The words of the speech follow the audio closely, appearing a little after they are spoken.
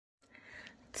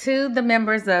To the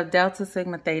members of Delta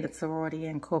Sigma Theta Sorority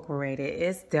Incorporated,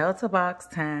 it's Delta Box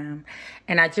time.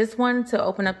 And I just wanted to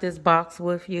open up this box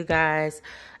with you guys.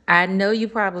 I know you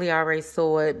probably already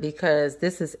saw it because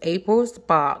this is April's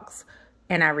box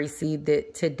and I received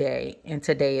it today. And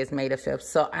today is May the 5th.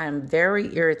 So I'm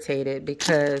very irritated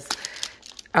because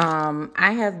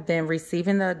I have been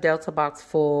receiving the Delta box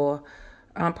for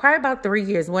probably about 3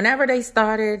 years. Whenever they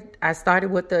started, I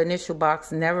started with the initial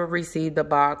box, never received the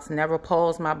box, never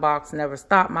paused my box, never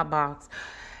stopped my box.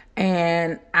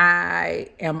 And I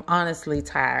am honestly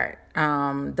tired.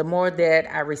 The more that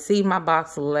I receive my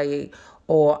box late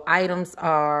or items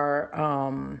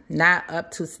are not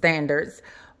up to standards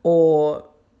or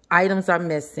items are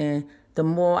missing, the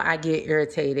more I get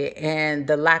irritated, and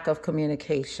the lack of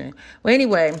communication. Well,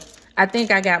 anyway, I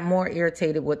think I got more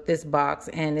irritated with this box,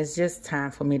 and it's just time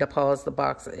for me to pause the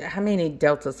box. How many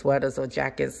Delta sweaters or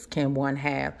jackets can one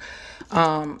have?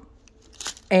 And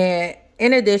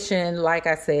in addition, like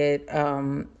I said,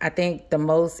 I think the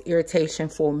most irritation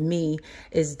for me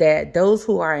is that those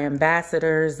who are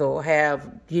ambassadors or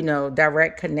have, you know,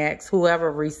 direct connects,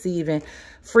 whoever receiving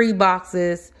free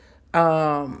boxes,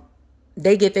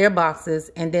 they get their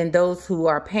boxes, and then those who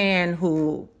are paying,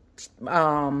 who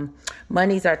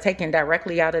monies are taken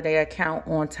directly out of their account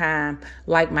on time,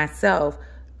 like myself,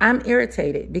 I'm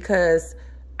irritated because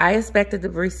I expected to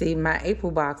receive my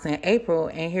April box in April,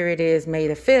 and here it is, May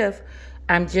the 5th.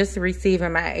 I'm just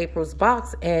receiving my April's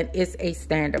box, and it's a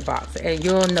standard box, and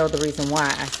you'll know the reason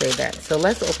why I say that. So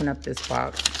let's open up this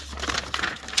box.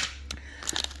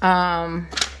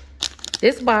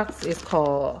 This box is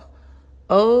called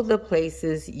Oh, the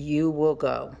Places You Will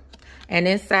Go. And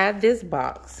inside this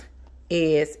box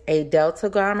is a Delta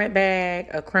garment bag,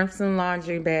 a crimson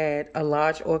laundry bag, a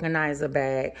large organizer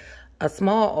bag, a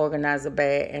small organizer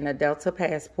bag, and a Delta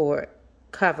passport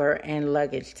cover and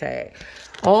luggage tag.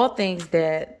 All things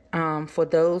that for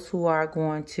those who are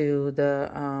going to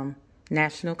the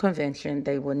national convention,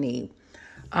 they will need.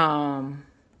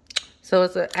 So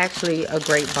it's actually a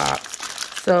great box.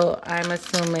 So I'm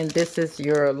assuming this is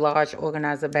your large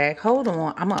organizer bag. Hold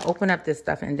on. I'm going to open up this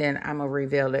stuff and then I'm going to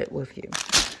reveal it with you.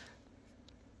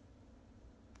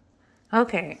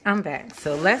 Okay, I'm back.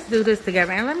 So let's do this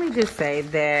together. And let me just say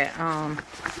that,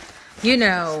 you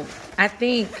know, I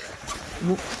think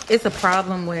it's a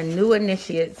problem when new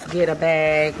initiates get a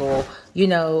bag, or, you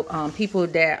know, people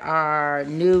that are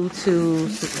new to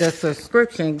the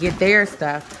subscription get their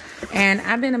stuff. And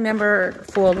I've been a member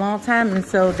for a long time, and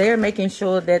so they're making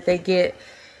sure that they get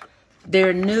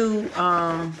their new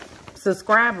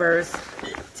subscribers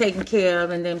taken care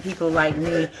of. And then people like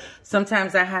me,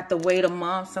 sometimes I have to wait a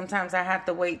month, sometimes I have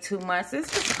to wait 2 months. It's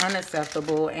just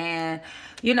unacceptable. And,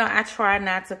 you know, I try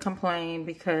not to complain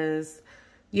because,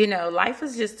 you know, life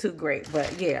is just too great.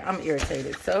 But yeah, I'm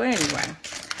irritated. So anyway,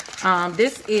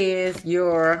 this is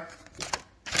your...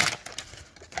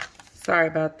 Sorry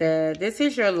about that. This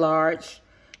is your large,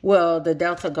 well, the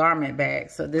Delta garment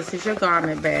bag. So this is your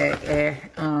garment bag. It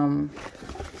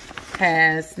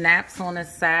has snaps on the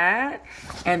side,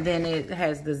 and then it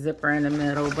has the zipper in the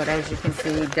middle. But as you can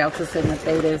see, Delta Sigma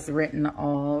Theta is written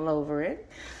all over it.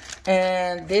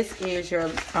 And this is your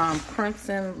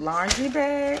crimson laundry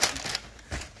bag.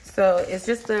 So it's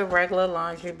just a regular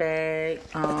laundry bag.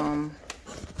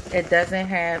 It doesn't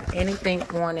have anything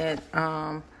on it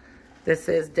that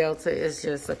says Delta. Is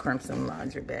just a crimson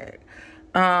laundry bag.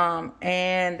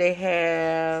 And they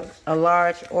have a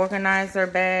large organizer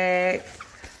bag,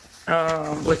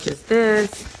 which is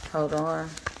this. Hold on.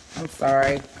 I'm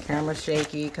sorry. Camera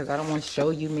shaky because I don't want to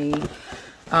show you me.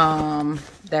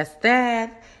 That's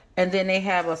that. And then they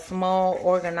have a small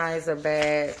organizer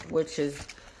bag, which is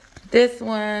this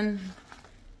one.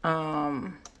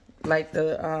 Like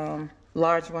the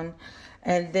large one.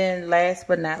 And then last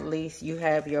but not least, you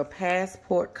have your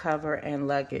passport cover and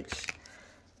luggage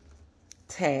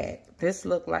tag. This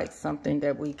looked like something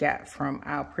that we got from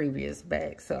our previous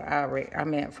bag. So I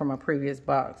meant from a previous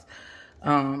box.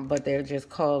 But they're just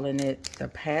calling it the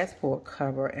passport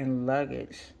cover and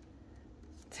luggage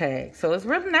tag. So it's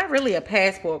really not really a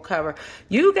passport cover.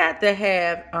 You got to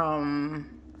have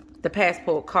the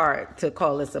passport card to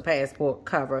call this a passport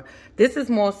cover. This is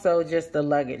more so just the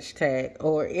luggage tag.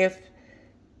 Or if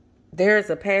there's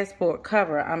a passport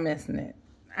cover, I'm missing it.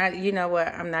 You know what?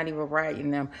 I'm not even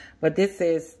writing them. But this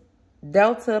is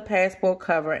Delta passport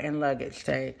cover and luggage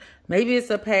tag. Maybe it's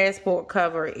a passport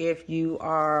cover if you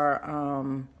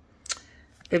are,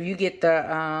 if you get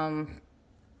the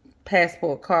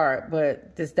passport card.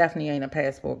 But this definitely ain't a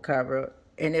passport cover.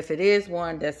 And if it is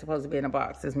one that's supposed to be in a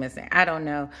box, it's missing. I don't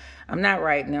know. I'm not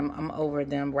writing them. I'm over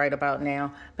them right about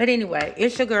now. But anyway,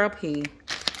 it's your girl P.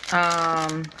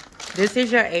 Um, this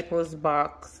is your April's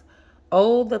box.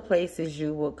 Oh, the places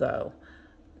you will go.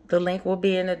 The link will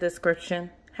be in the description.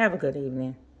 Have a good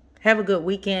evening. Have a good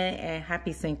weekend and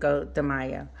happy Cinco de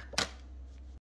Mayo.